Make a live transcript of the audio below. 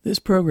This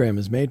program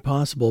is made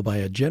possible by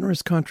a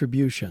generous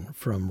contribution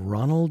from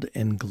Ronald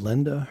and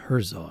Glenda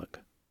Herzog.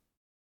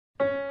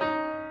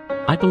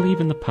 I believe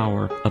in the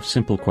power of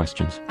simple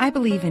questions. I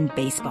believe in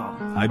baseball.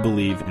 I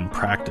believe in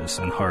practice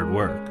and hard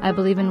work. I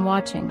believe in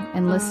watching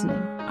and listening.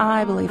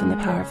 I believe in the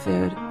power of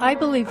food. I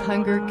believe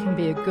hunger can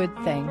be a good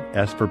thing.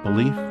 As for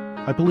belief,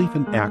 I believe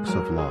in acts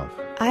of love.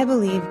 I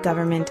believe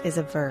government is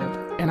a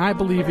verb. And I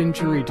believe in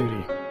jury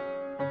duty.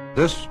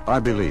 This I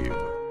believe.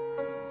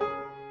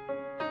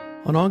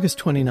 On August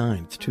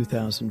 29,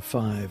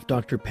 2005,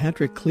 Dr.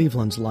 Patrick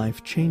Cleveland's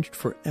life changed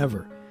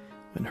forever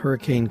when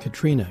Hurricane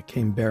Katrina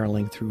came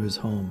barreling through his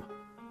home.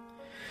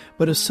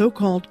 But a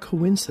so-called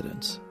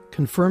coincidence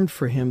confirmed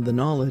for him the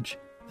knowledge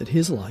that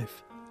his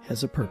life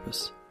has a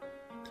purpose.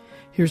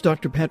 Here's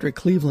Dr. Patrick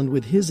Cleveland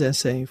with his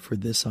essay for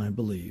This I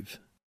Believe.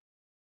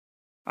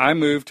 I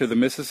moved to the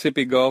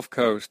Mississippi Gulf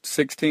Coast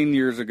 16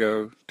 years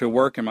ago to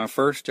work in my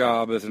first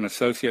job as an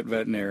associate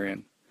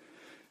veterinarian.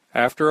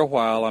 After a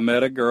while, I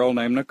met a girl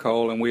named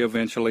Nicole, and we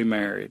eventually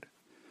married.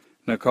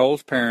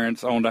 Nicole's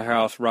parents owned a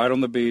house right on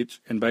the beach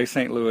in Bay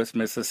St. Louis,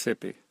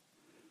 Mississippi.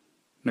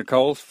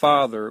 Nicole's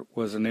father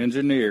was an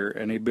engineer,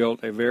 and he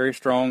built a very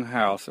strong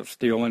house of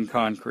steel and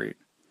concrete.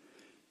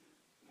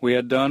 We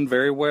had done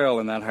very well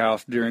in that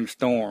house during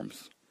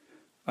storms,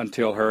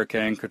 until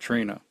Hurricane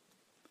Katrina.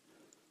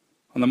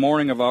 On the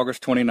morning of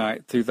August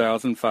 29,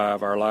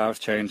 2005, our lives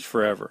changed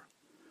forever.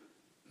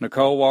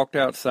 Nicole walked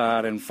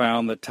outside and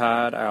found the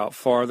tide out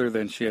farther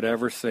than she had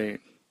ever seen.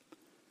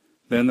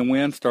 Then the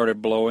wind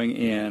started blowing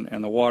in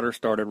and the water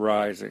started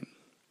rising.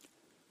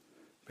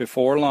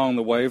 Before long,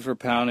 the waves were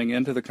pounding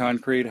into the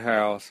concrete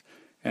house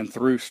and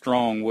through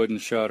strong wooden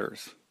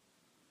shutters.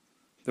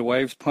 The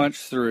waves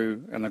punched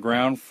through and the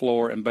ground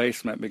floor and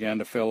basement began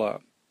to fill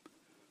up.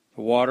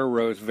 The water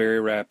rose very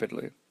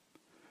rapidly.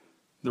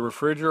 The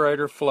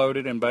refrigerator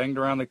floated and banged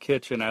around the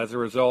kitchen as a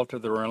result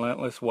of the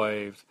relentless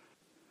waves.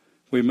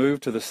 We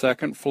moved to the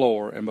second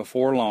floor, and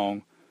before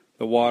long,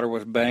 the water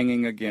was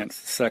banging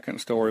against the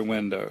second-story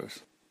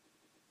windows.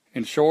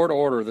 In short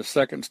order, the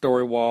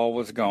second-story wall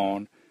was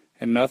gone,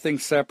 and nothing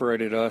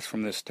separated us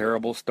from this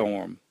terrible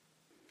storm.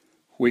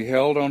 We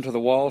held onto the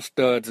wall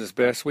studs as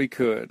best we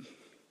could.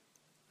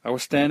 I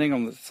was standing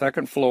on the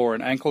second floor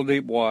in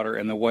ankle-deep water,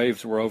 and the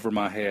waves were over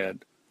my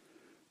head.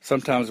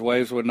 Sometimes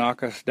waves would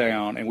knock us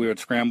down, and we would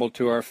scramble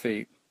to our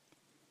feet.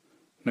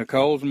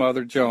 Nicole's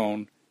mother,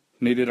 Joan,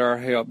 needed our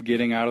help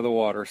getting out of the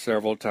water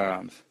several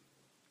times.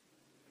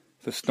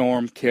 The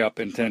storm kept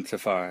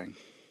intensifying.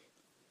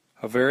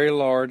 A very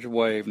large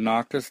wave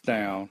knocked us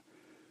down,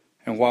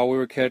 and while we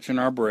were catching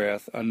our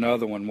breath,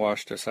 another one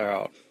washed us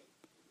out.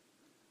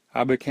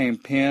 I became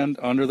pinned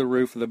under the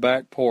roof of the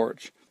back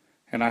porch,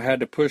 and I had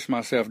to push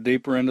myself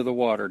deeper into the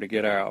water to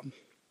get out.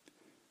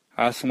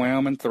 I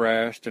swam and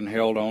thrashed and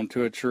held on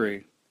to a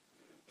tree.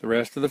 The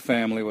rest of the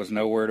family was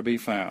nowhere to be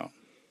found.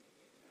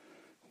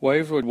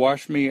 Waves would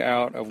wash me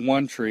out of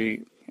one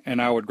tree,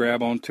 and I would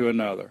grab onto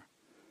another.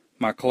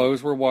 My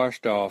clothes were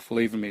washed off,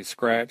 leaving me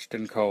scratched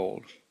and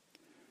cold.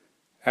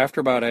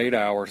 After about 8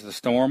 hours, the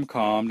storm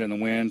calmed and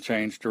the wind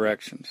changed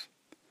directions.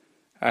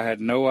 I had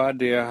no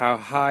idea how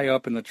high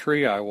up in the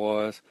tree I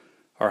was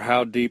or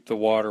how deep the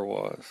water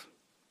was.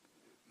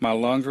 My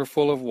lungs were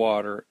full of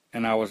water,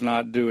 and I was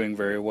not doing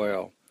very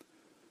well.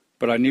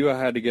 But I knew I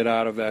had to get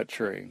out of that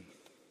tree.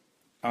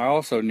 I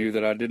also knew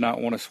that I did not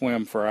want to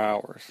swim for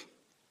hours.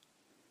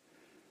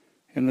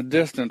 In the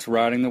distance,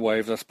 riding the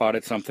waves, I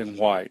spotted something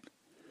white.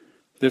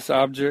 This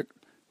object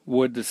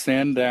would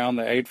descend down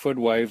the 8-foot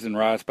waves and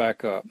rise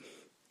back up.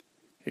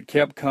 It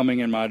kept coming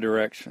in my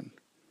direction.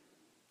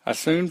 I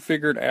soon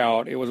figured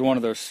out it was one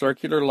of those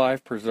circular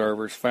life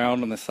preservers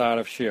found on the side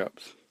of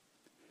ships.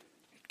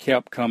 It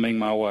kept coming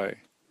my way.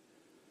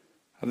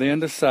 I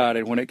then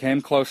decided when it came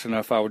close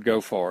enough I would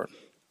go for it.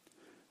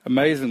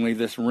 Amazingly,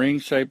 this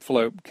ring-shaped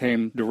float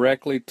came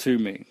directly to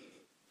me.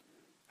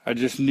 I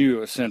just knew it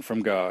was sent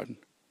from God.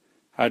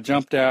 I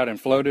jumped out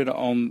and floated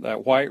on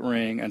that white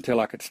ring until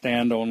I could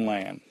stand on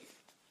land.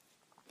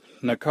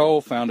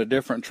 Nicole found a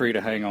different tree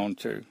to hang on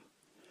to.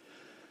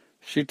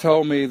 She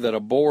told me that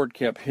a board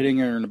kept hitting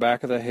her in the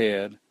back of the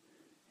head,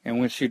 and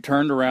when she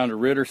turned around to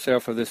rid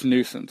herself of this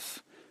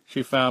nuisance,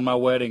 she found my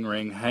wedding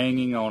ring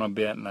hanging on a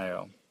bent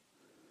nail.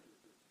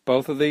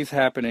 Both of these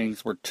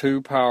happenings were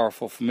too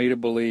powerful for me to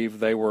believe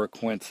they were a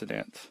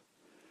coincidence.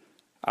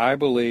 I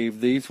believe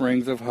these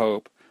rings of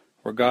hope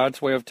were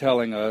God's way of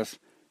telling us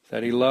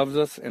that He loves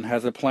us and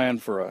has a plan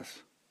for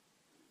us.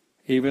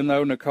 Even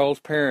though Nicole's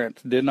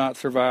parents did not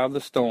survive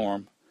the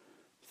storm,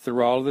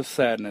 through all of the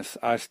sadness,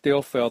 I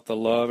still felt the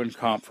love and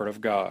comfort of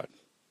God.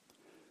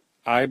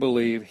 I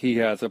believe He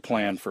has a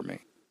plan for me.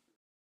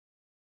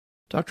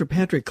 Dr.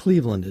 Patrick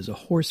Cleveland is a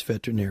horse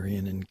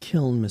veterinarian in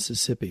Kiln,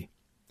 Mississippi.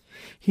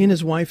 He and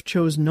his wife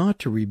chose not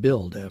to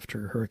rebuild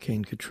after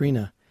Hurricane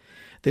Katrina.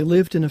 They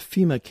lived in a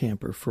FEMA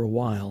camper for a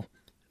while,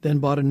 then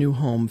bought a new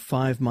home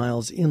 5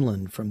 miles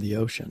inland from the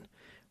ocean,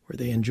 where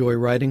they enjoy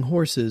riding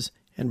horses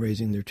and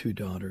raising their 2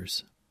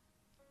 daughters.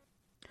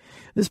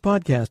 This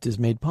podcast is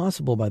made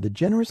possible by the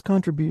generous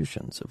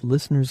contributions of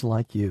listeners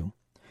like you.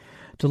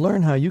 To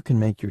learn how you can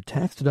make your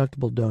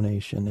tax-deductible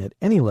donation at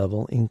any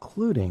level,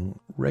 including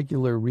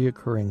regular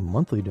reoccurring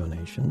monthly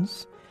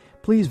donations,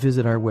 please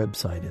visit our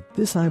website at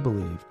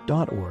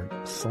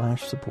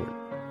thisibelieve.org/support.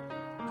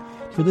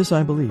 For This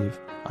I Believe,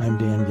 I'm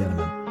Dan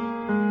Getteman.